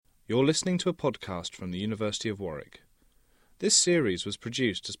You're listening to a podcast from the University of Warwick. This series was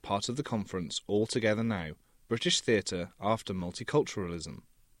produced as part of the conference All Together Now, British Theatre After Multiculturalism.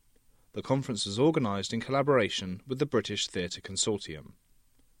 The conference was organised in collaboration with the British Theatre Consortium.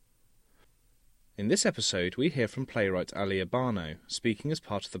 In this episode, we hear from Playwright Alia Bano, speaking as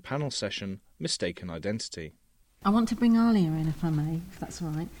part of the panel session Mistaken Identity. I want to bring Alia in, if I may, if that's all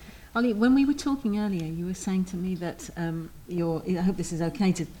right. Alia, when we were talking earlier, you were saying to me that I hope this is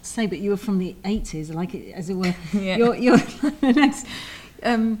okay to say, but you were from the 80s, like as it were. Yeah. You're the next.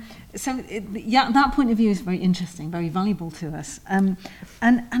 That point of view is very interesting, very valuable to us. And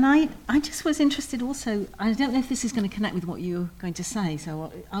I just was interested also, I don't know if this is going to connect with what you're going to say,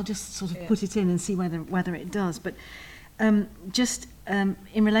 so I'll just sort of put it in and see whether it does. But in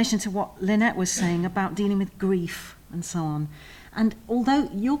relation to what Lynette was saying about dealing with grief and so on. And although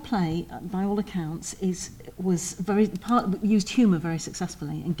your play, by all accounts, used humour very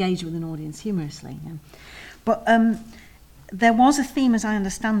successfully, engaged with an audience humorously. Yeah. But there was a theme, as I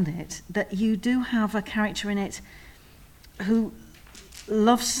understand it, that you do have a character in it who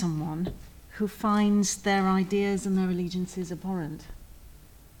loves someone who finds their ideas and their allegiances abhorrent.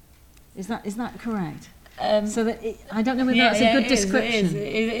 Is that correct? So that I don't know whether that's a good description.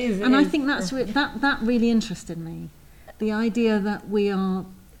 It is. And I think that really interested me. The idea that we are,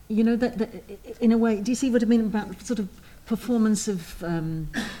 that in a way, do you see what I mean about sort of performance of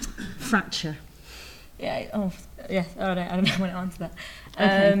fracture? Yeah. Oh, yes. Oh, I don't know when to answer that.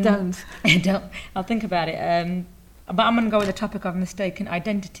 Okay, don't. I'll think about it. But I'm going to go with the topic of mistaken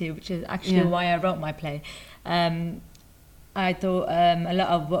identity, which is actually why I wrote my play. I thought a lot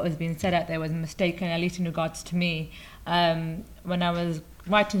of what was being said out there was mistaken, at least in regards to me. When I was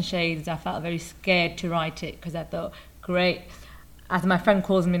writing Shades, I felt very scared to write it because I thought, great, as my friend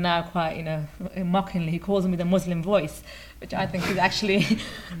calls me now quite, mockingly, he calls me the Muslim voice, which I think is actually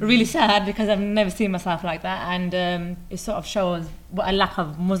really sad because I've never seen myself like that, and it sort of shows what a lack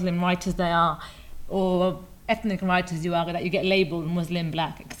of Muslim writers there are, or ethnic writers you are, that you get labelled Muslim,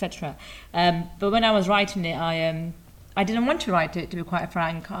 black, etc. But when I was writing it, I didn't want to write it, to be quite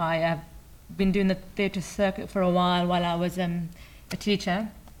frank. I have been doing the theatre circuit for a while I was a teacher.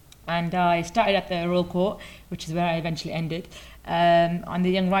 And I started at the Royal Court, which is where I eventually ended, on the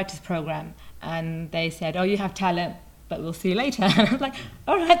Young Writers Programme. And they said, you have talent, but we'll see you later. And I was like,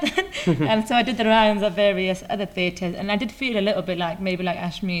 all right then. And so I did the rounds of various other theatres. And I did feel a little bit like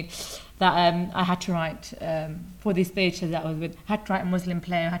Ashmead, that I had to write for these theatres that I was with. I had to write a Muslim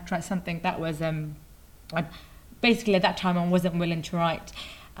play, I had to write something that was, basically at that time I wasn't willing to write.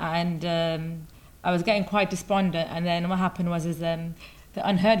 And I was getting quite despondent. And then what happened was the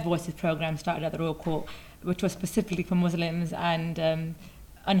Unheard Voices programme started at the Royal Court, which was specifically for Muslims, and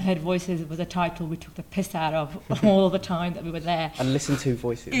Unheard Voices was a title we took the piss out of all the time that we were there. And listen to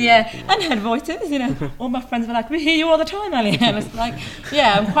voices. Yeah, Unheard Voices, all my friends were like, we hear you all the time, Ali. And I was like,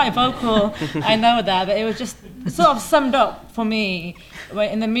 yeah, I'm quite vocal, I know that, but it was just sort of summed up for me, where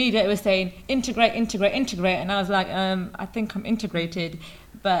in the media it was saying, integrate, and I was like, I think I'm integrated,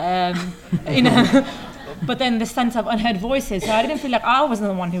 but, but then the sense of unheard voices, so I didn't feel like I wasn't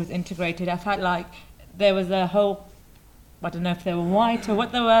the one who was integrated. I felt like there was a whole, I don't know if they were white or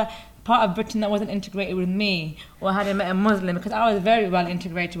what they were, part of Britain that wasn't integrated with me, or hadn't met a Muslim, because I was very well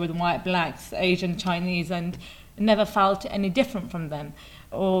integrated with white, blacks, Asian, Chinese, and never felt any different from them.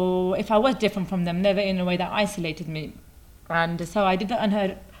 Or if I was different from them, never in a way that isolated me. And so I did the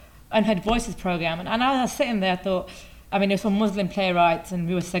Unheard Voices programme, and as I was sitting there, I thought, it was for Muslim playwrights and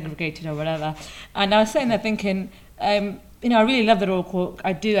we were segregated or whatever. And I was sitting there thinking, I really love the Royal Court.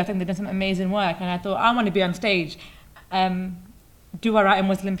 I do. I think they've done some amazing work. And I thought, I want to be on stage. Do I write a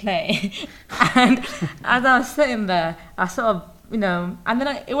Muslim play? And as I was sitting there, I sort of, and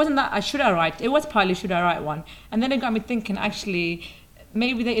then it wasn't that should I write. It was partly should I write one. And then it got me thinking, actually,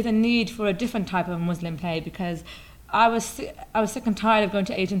 maybe there is a need for a different type of Muslim play, because I was sick and tired of going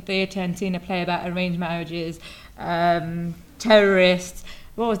to Asian theatre and seeing a play about arranged marriages, terrorists.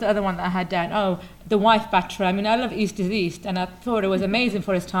 What was the other one that I had down? The Wife Batterer. I love East is East, and I thought it was amazing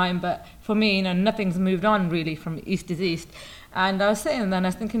for its time, but for me, nothing's moved on really from East is East. And I was sitting there and I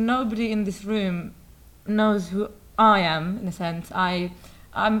was thinking, nobody in this room knows who I am, in a sense. I've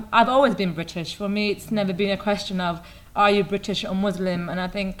always been British. For me, it's never been a question of, are you British or Muslim? And I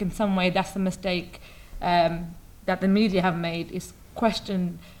think in some way that's the mistake that the media have made, is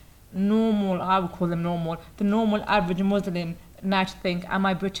question normal, I would call them normal, the normal average Muslim now to think, am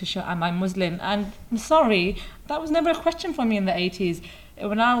I British or am I Muslim? And I'm sorry, that was never a question for me in the 80s.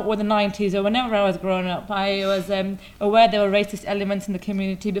 or the 90s, or whenever I was growing up, I was aware there were racist elements in the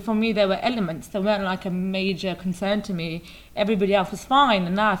community, but for me there were elements that weren't like a major concern to me. Everybody else was fine,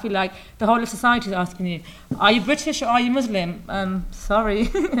 and now I feel like the whole of society is asking you, are you British or are you Muslim? Sorry.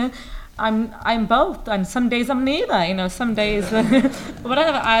 I'm both, and some days I'm neither, some days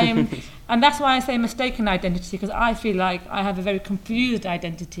whatever. And that's why I say mistaken identity, because I feel like I have a very confused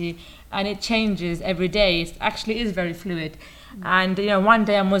identity, and it changes every day. It actually is very fluid. And one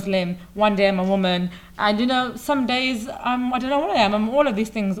day I'm Muslim, one day I'm a woman, and some days I don't know what I am. I'm all of these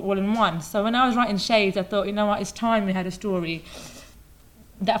things all in one. So when I was writing Shades, I thought, what, it's time we had a story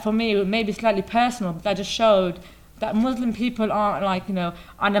that for me may be slightly personal, but that just showed that Muslim people aren't like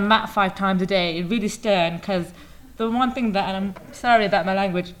on a mat 5 times a day, really stern. Because the one thing that, and I'm sorry about my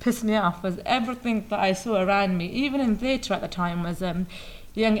language, pissed me off was everything that I saw around me, even in theatre at the time, was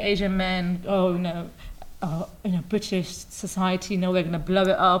young Asian men, British society, we're going to blow it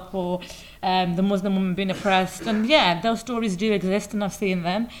up, or the Muslim woman being oppressed. And yeah, those stories do exist, and I've seen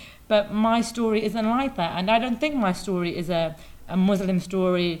them, but my story isn't like that. And I don't think my story is a Muslim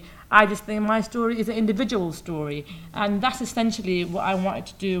story. I just think my story is an individual story, and that's essentially what I wanted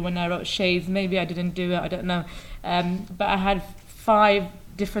to do when I wrote Shades. Maybe I didn't do it, I don't know, but I had 5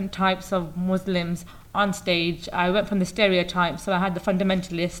 different types of Muslims on stage. I went from the stereotype, so I had the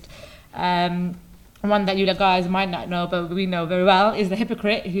fundamentalist, one that you guys might not know, but we know very well, is the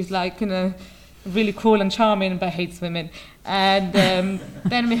hypocrite, who's like, really cool and charming, but hates women. And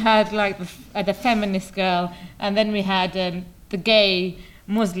then we had like the feminist girl, and then we had the gay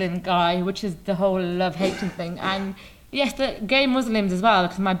Muslim guy, which is the whole love-hating thing. And yes, the gay Muslims as well,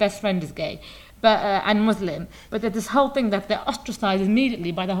 because my best friend is gay, but and Muslim. But there's this whole thing that they're ostracized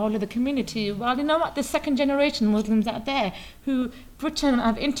immediately by the whole of the community. Well, you know what? There's second-generation Muslims out there who Britain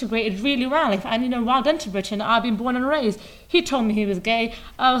have integrated really well. And well done to Britain. I've been born and raised. He told me he was gay.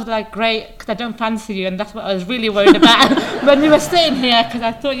 I was like, great, because I don't fancy you, and that's what I was really worried about when we were staying here, because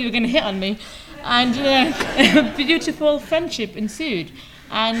I thought you were going to hit on me. And a beautiful friendship ensued.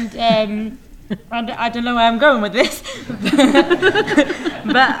 And I don't know where I'm going with this,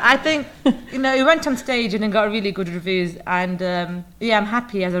 but I think, he went on stage and it got really good reviews, and I'm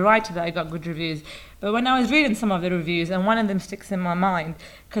happy as a writer that I got good reviews. But when I was reading some of the reviews, and one of them sticks in my mind,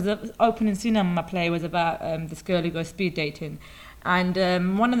 because the opening scene on my play was about this girl who goes speed dating, and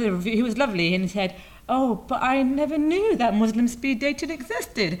one of the reviews, he was lovely, and he said, "Oh, but I never knew that Muslim speed dating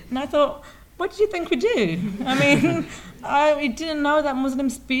existed." And I thought, what do you think we do? I mean, I didn't know that Muslim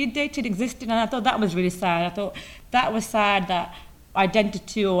speed dating existed, and I thought that was really sad. I thought that was sad that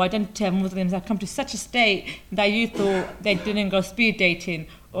identity of Muslims have come to such a state that you thought they didn't go speed dating,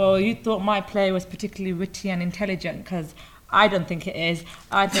 or you thought my play was particularly witty and intelligent, because I don't think it is.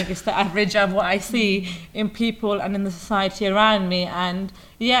 I think it's the average of what I see in people and in the society around me. And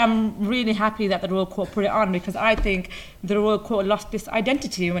yeah, I'm really happy that the Royal Court put it on, because I think the Royal Court lost this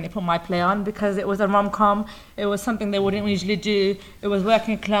identity when it put my play on, because it was a rom-com. It was something they wouldn't usually do. It was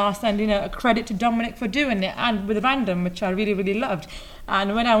working class, and a credit to Dominic for doing it, and with Random, which I really, really loved.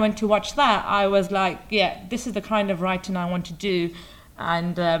 And when I went to watch that, I was like, yeah, this is the kind of writing I want to do.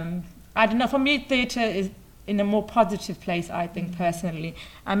 And I don't know, for me, theatre is in a more positive place, I think, personally.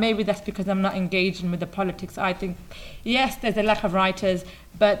 And maybe that's because I'm not engaging with the politics. I think, yes, there's a lack of writers,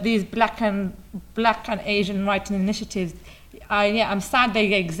 but these black and Asian writing initiatives, I'm sad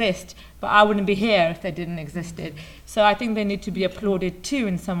they exist, but I wouldn't be here if they didn't exist. So I think they need to be applauded too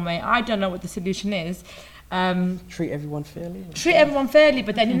in some way. I don't know what the solution is. Treat everyone fairly. Treat everyone fairly,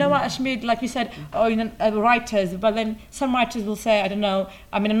 but then you know what, Ashmead, like you said, writers, but then some writers will say, I don't know,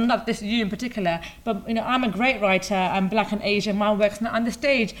 I mean, I'm not this you in particular, but I'm a great writer, I'm black and Asian, my work's not on the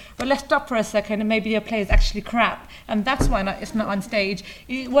stage, but let's stop for a second and maybe your play is actually crap, and that's why it's not on stage.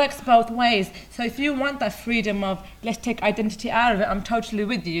 It works both ways. So if you want that freedom of, let's take identity out of it, I'm totally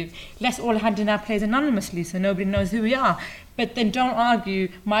with you. Let's all hand in our plays anonymously so nobody knows who we are. But then don't argue,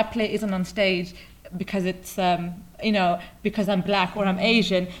 my play isn't on stage because it's, because I'm black or I'm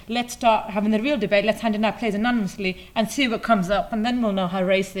Asian. Let's start having the real debate. Let's hand in our plays anonymously and see what comes up, and then we'll know how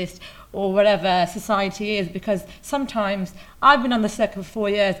racist or whatever society is. Because sometimes, I've been on the circuit for 4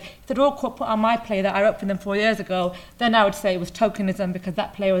 years. If the Royal Court put on my play that I wrote for them 4 years ago, then I would say it was tokenism, because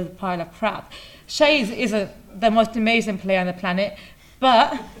that play was a pile of crap. Shades isn't the most amazing play on the planet,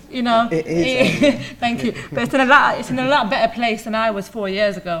 but it is. Thank you. But it's in a lot better place than I was 4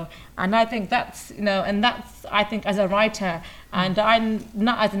 years ago, and I think that's I think as a writer, and I'm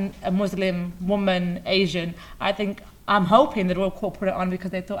not as a Muslim woman, Asian. I think I'm hoping the Royal Court put it on because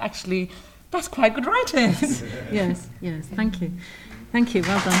they thought actually that's quite good writing. Yes. Thank you.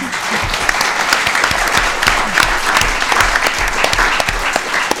 Well done.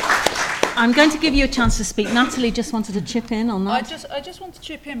 I'm going to give you a chance to speak. Natalie just wanted to chip in on that. I just want to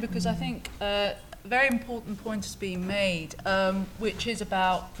chip in because I think a very important point is being made, which is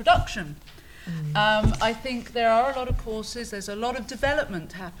about production. I think there are a lot of courses, there's a lot of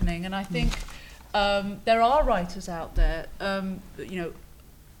development happening, and I think there are writers out there,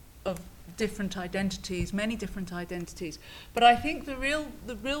 of different identities, many different identities. But I think the real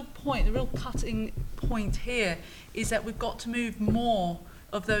cutting point here is that we've got to move more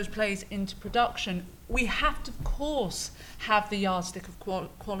of those plays into production. We have to, of course, have the yardstick of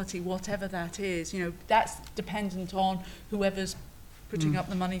quality, whatever that is. That's dependent on whoever's putting up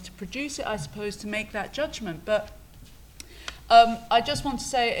the money to produce it, I suppose, to make that judgment. But I just want to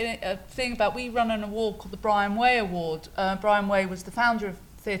say a thing about, we run an award called the Brian Way Award. Brian Way was the founder of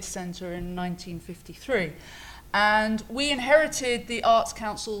Theatre Centre in 1953. And we inherited the Arts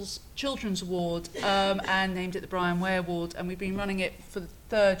Council's Children's Award and named it the Brian Way Award, and we've been running it for the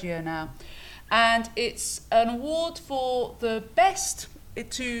 3rd year now. And it's an award for the best,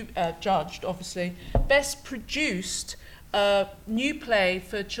 judged obviously, best produced new play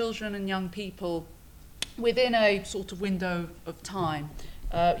for children and young people within a sort of window of time,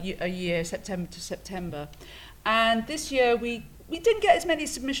 a year, September to September. And this year we didn't get as many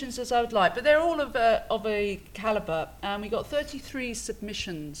submissions as I would like, but they're all of a calibre, and we got 33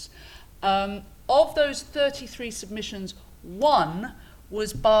 submissions. Of those 33 submissions, one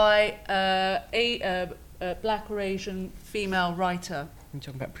was by a black or Asian female writer. You're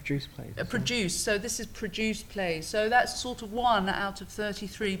talking about produced plays. Produced, so this is produced plays. So that's sort of one out of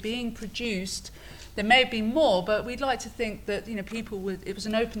 33 being produced. There may have been more, but we'd like to think that people would. It was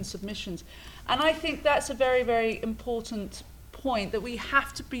an open submissions, and I think that's a very, very important point, that we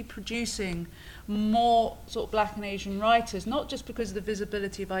have to be producing more sort of black and Asian writers, not just because of the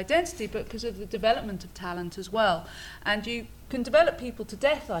visibility of identity, but because of the development of talent as well. And you can develop people to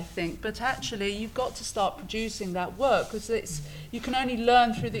death, I think, but actually you've got to start producing that work, because you can only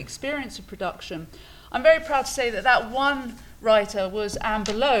learn through the experience of production. I'm very proud to say that one writer was Anne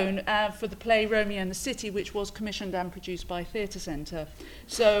Balone for the play Romeo and the City, which was commissioned and produced by Theatre Centre.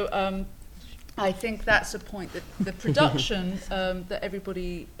 So I think that's a point, that the production that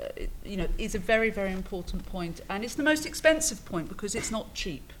everybody, is a very, very important point, and it's the most expensive point because it's not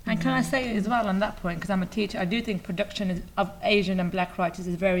cheap. And can I say as well on that point, because I'm a teacher, I do think production of Asian and black writers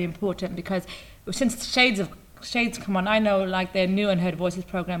is very important, because since Shades come on, I know like their New Unheard Voices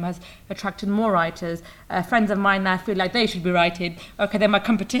program has attracted more writers. Friends of mine now feel like they should be writing. Okay, they're my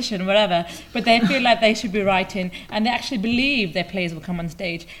competition, whatever, but they feel like they should be writing, and they actually believe their plays will come on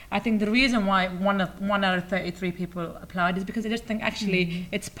stage. I think the reason why one out of 33 people applied is because they just think actually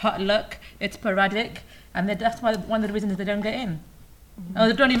it's pot luck, it's sporadic, and that's why one of the reasons they don't get in, or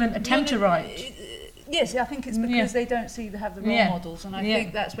they don't even attempt to write. Yes, I think it's because they don't have the role models, and I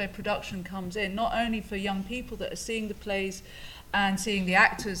think that's where production comes in, not only for young people that are seeing the plays and seeing the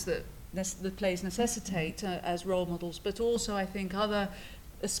actors that the plays necessitate as role models, but also I think other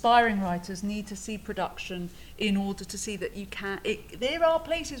aspiring writers need to see production in order to see that there are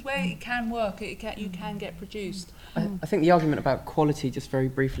places where it can work, you can get produced. I think the argument about quality, just very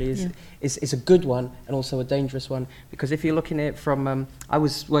briefly, is a good one and also a dangerous one, because if you're looking at it from, I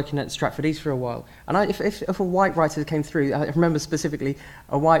was working at Stratford East for a while, and if a white writer came through, I remember specifically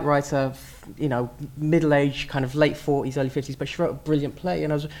a white writer, middle-aged, kind of late 40s, early 50s, but she wrote a brilliant play,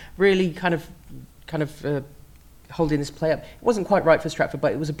 and I was really kind of holding this play up. It wasn't quite right for Stratford,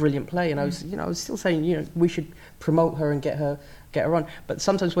 but it was a brilliant play, and I was still saying, we should promote her and get her on. But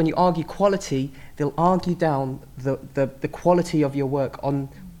sometimes when you argue quality, they'll argue down the quality of your work on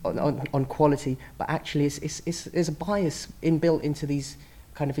quality, but actually there's a bias inbuilt into these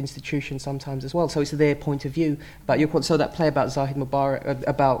kind of institutions sometimes as well. So it's their point of view about your quality. So that play about Zahid Mubarak,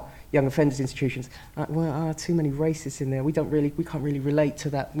 about young offenders institutions, too many racists in there. We can't really relate to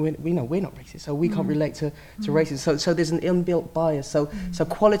that. We know we're not racist, so we can't relate to racism. So there's an inbuilt bias. So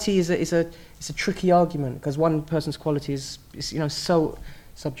quality is a tricky argument, because one person's quality is so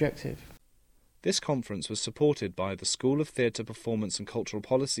subjective. This conference was supported by the School of Theatre, Performance and Cultural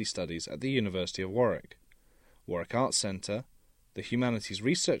Policy Studies at the University of Warwick, Warwick Arts Centre, the Humanities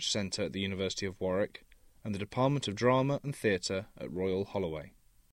Research Centre at the University of Warwick, and the Department of Drama and Theatre at Royal Holloway.